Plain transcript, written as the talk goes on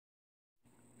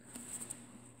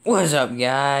What's up,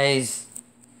 guys?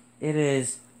 It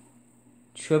is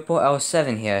Triple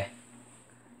L7 here,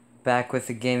 back with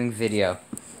a gaming video.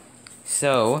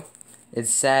 So,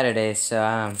 it's Saturday, so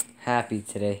I'm happy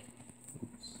today.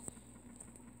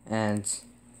 And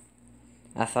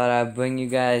I thought I'd bring you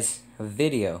guys a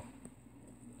video.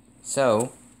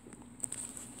 So,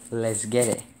 let's get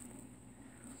it.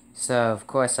 So, of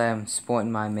course, I am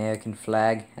sporting my American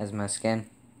flag as my skin.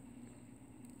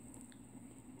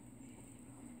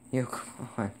 Yo, come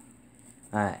on.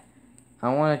 Alright.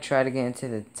 I want to try to get into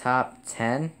the top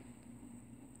 10.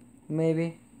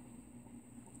 Maybe.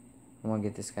 I want to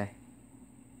get this guy.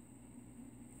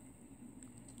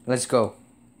 Let's go.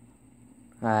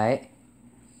 Alright.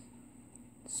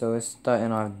 So it's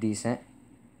starting off decent.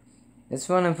 It's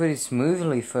running pretty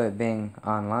smoothly for it being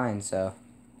online, so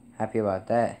happy about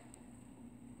that.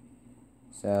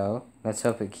 So let's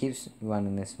hope it keeps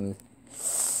running this smooth.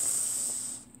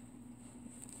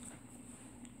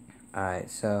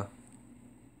 Alright, so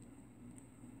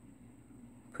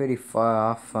pretty far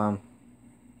off from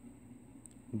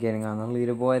getting on the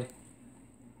leaderboard,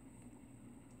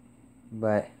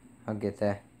 but I'll get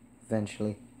there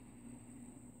eventually.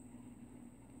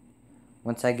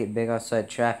 Once I get big, I'll start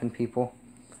trapping people,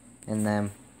 and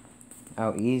then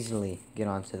I'll easily get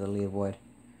onto the leaderboard.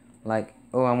 Like,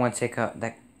 oh, I want to take out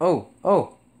that. Oh,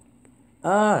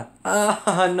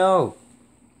 no.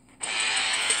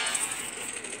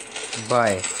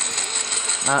 Bye.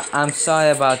 I'm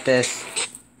sorry about this.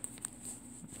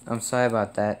 I'm sorry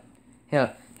about that.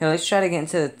 Here, let's try to get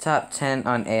into the top 10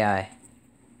 on AI.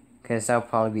 Because that'll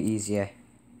probably be easier.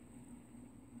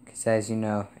 Because as you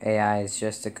know, AI is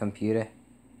just a computer.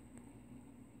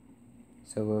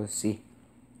 So we'll see.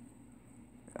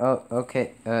 Oh,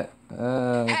 okay. Hey,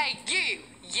 you!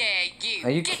 Yeah, you! Are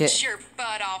you Get your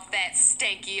butt off that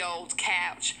stinky old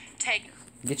couch.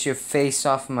 Get your face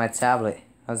off of my tablet.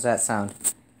 How's that sound?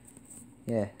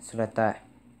 Yeah, that's what I thought.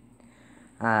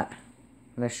 Alright.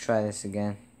 Let's try this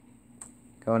again.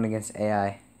 Going against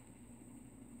AI.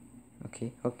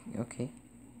 Okay. Oh,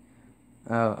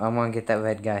 I want to get that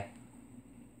red guy.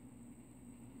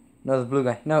 No, the blue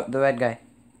guy. No, the red guy.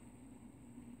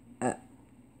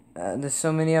 There's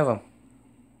so many of them.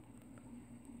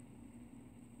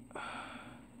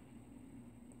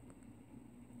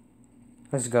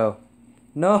 Let's go.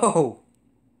 No!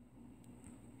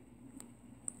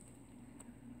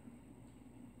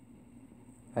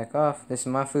 Back off. This is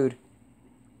my food.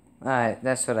 Alright,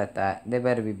 that's what I thought. They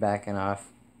better be backing off.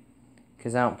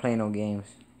 Because I don't play no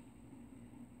games.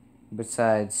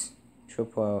 Besides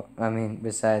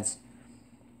besides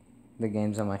the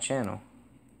games on my channel.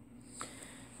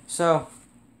 So,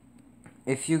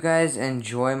 if you guys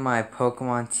enjoy my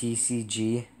Pokemon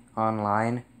TCG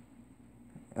online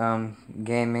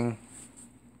gaming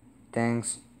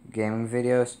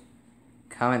videos,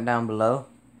 comment down below.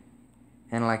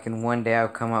 And like in one day I'll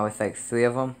come out with like 3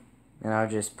 of them. And I'll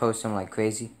just post them like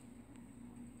crazy.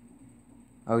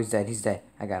 Oh, he's dead.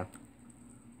 I got him.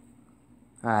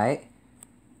 Alright.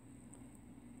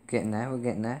 We're getting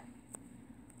there.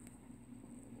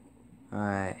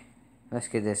 Alright. Let's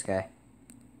get this guy.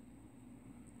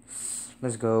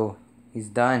 Let's go. He's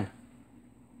done.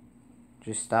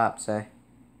 Just stop, sir.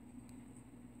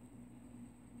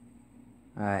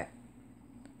 Alright.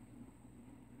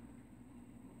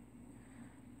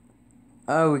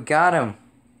 Oh, we got him.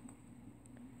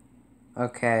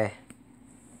 Okay.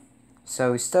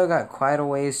 So we still got quite a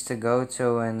ways to go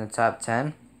to in the top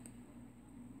 10.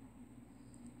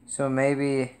 So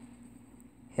maybe,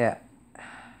 yeah.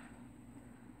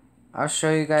 I'll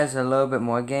show you guys a little bit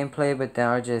more gameplay, but then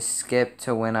I'll just skip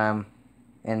to when I'm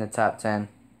in the top 10.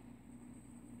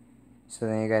 So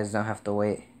then you guys don't have to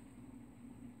wait.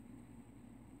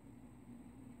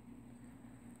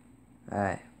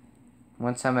 Alright.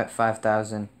 Once I'm at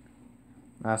 5,000,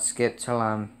 I'll skip till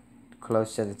I'm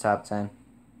close to the top 10.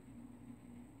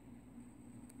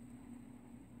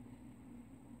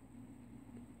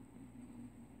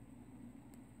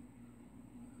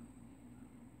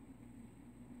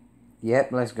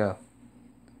 Yep, let's go.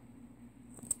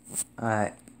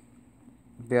 Alright.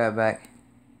 Be right back.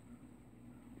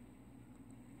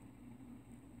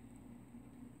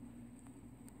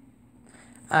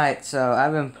 Alright, so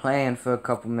I've been playing for a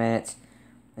couple minutes,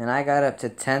 and I got up to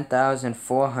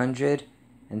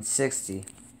 10,460.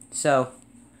 So,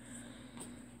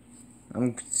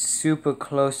 I'm super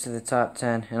close to the top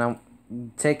 10, and I'm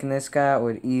taking this guy out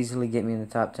would easily get me in the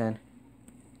top 10.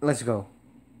 Let's go.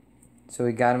 So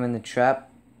we got him in the trap.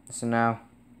 So now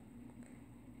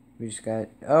we just got,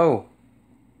 oh,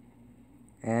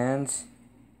 and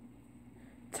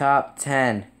top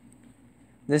 10.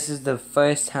 This is the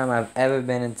first time I've ever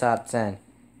been in top 10.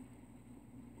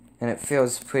 And it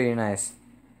feels pretty nice.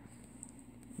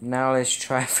 Now let's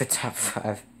try for top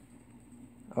 5.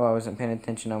 Oh, I wasn't paying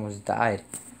attention. I almost died.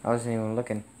 I wasn't even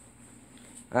looking.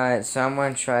 Alright, so I'm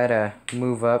going to try to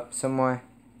move up some more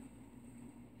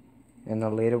in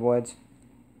the leaderboards.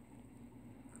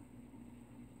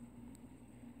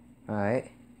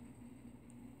 Alright.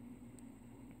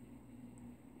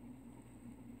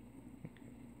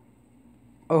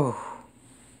 Oh.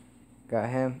 Got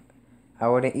him. I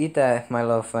wouldn't eat that, my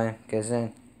little friend, because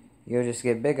then you'll just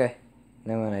get bigger.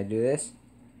 Then when I do this.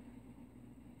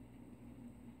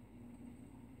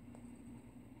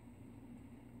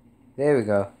 There we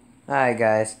go. Alright,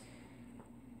 guys.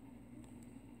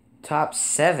 Top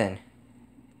 7.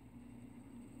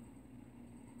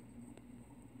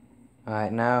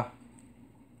 Alright, now.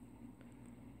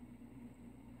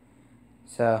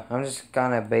 So, I'm just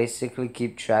gonna basically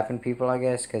keep trapping people, I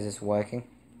guess, because it's working.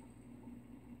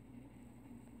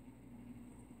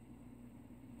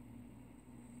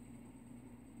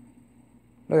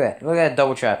 Look at that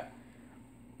double trap.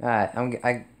 Alright,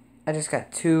 I just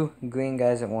got 2 green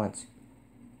guys at once.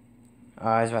 Oh,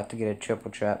 I was about to get a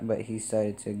triple trap, but he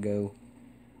started to go.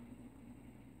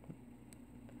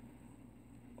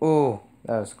 Oh,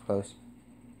 that was close.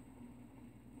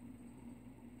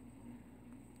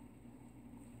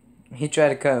 He tried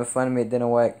to cut in front of me, it didn't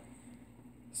work.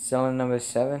 Still in number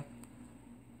 7.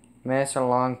 Man, it's a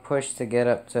long push to get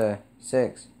up to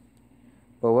 6.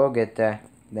 But we'll get there.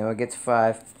 Then we'll get to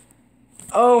 5.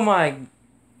 Oh my...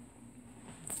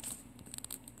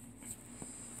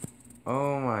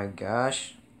 Oh my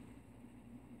gosh.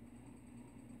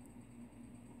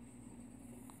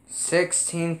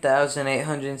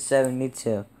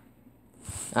 16,872.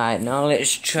 Alright, now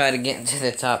let's try to get into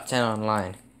the top 10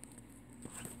 online.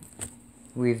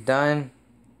 We've done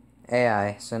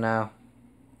AI, so now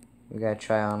we gotta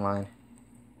try online.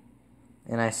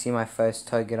 And I see my first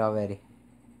target already.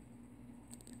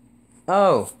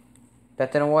 Oh!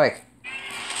 That didn't work.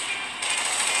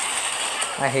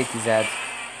 I hate these ads.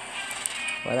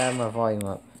 But I have my volume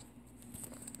up.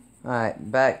 Alright,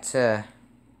 back to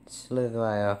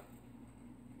Slither.io.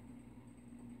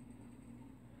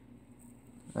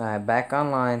 Alright, back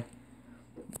online.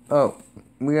 Oh,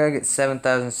 we gotta get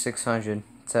 7,600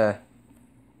 to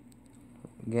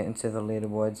get into the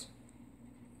leaderboards.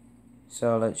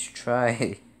 So let's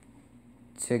try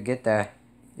to get there.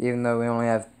 Even though we only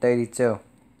have 32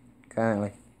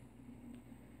 currently.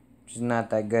 Which is not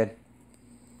that good.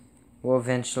 We'll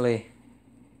eventually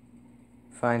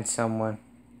find someone.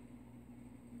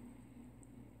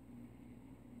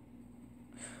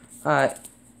 Alright,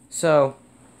 so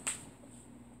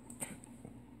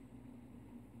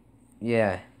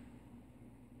yeah.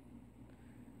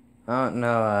 I don't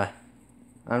know,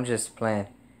 I'm just playing.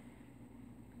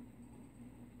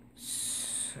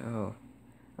 So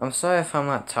I'm sorry if I'm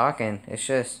not talking, it's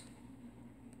just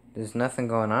there's nothing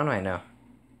going on right now.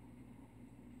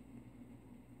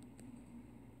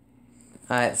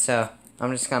 Alright, so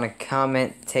I'm just gonna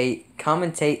commentate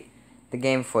the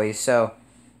game for you. So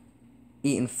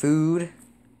eating food,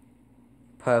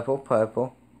 purple,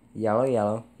 purple, yellow,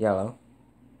 yellow, yellow,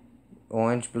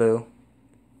 orange, blue,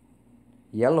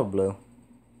 yellow, blue,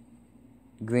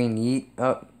 green, yeet,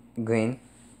 oh, green,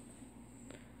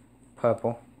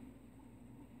 purple.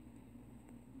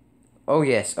 Oh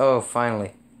yes, oh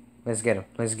finally. Let's get him,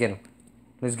 let's get him.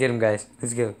 Let's get him, guys,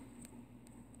 let's go.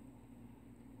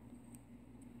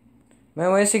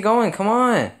 Man, where's he going? Come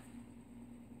on.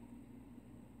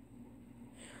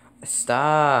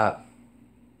 Stop.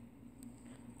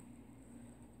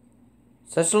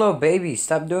 Such a little baby.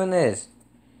 Stop doing this.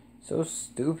 So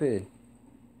stupid.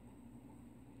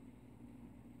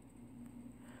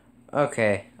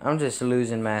 Okay, I'm just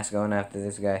losing mass going after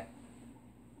this guy.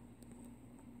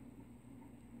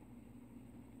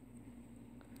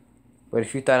 But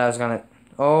if you thought I was gonna...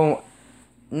 Oh,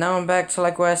 now I'm back to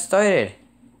like where I started.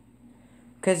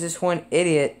 Because this one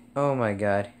idiot... Oh my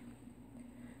god.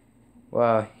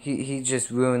 Wow, he just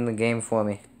ruined the game for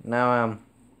me. Now I'm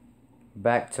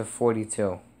back to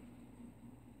 42.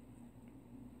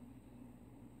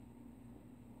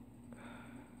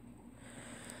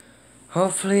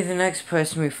 Hopefully the next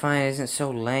person we find isn't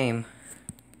so lame.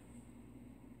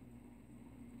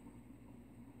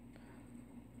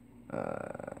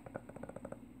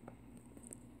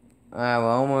 We're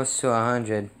almost to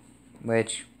 100,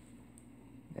 which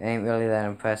ain't really that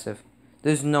impressive.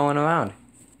 There's no one around.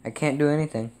 I can't do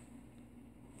anything.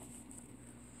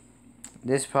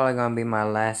 This is probably gonna be my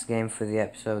last game for the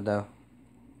episode, though.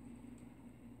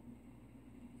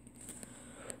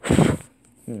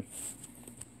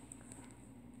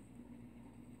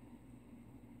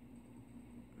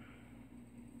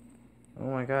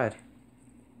 my god.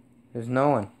 There's no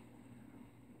one.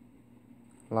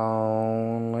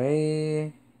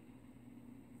 Lonely.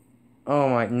 Oh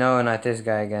my, no, not this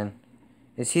guy again.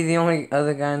 Is he the only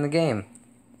other guy in the game?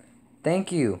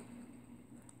 Thank you.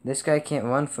 This guy can't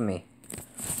run for me.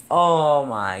 Oh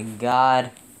my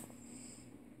god.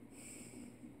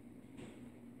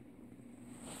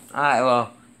 Alright,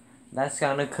 well, that's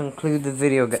gonna conclude the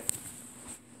video,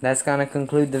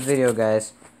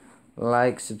 guys.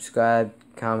 Like, subscribe,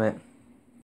 comment.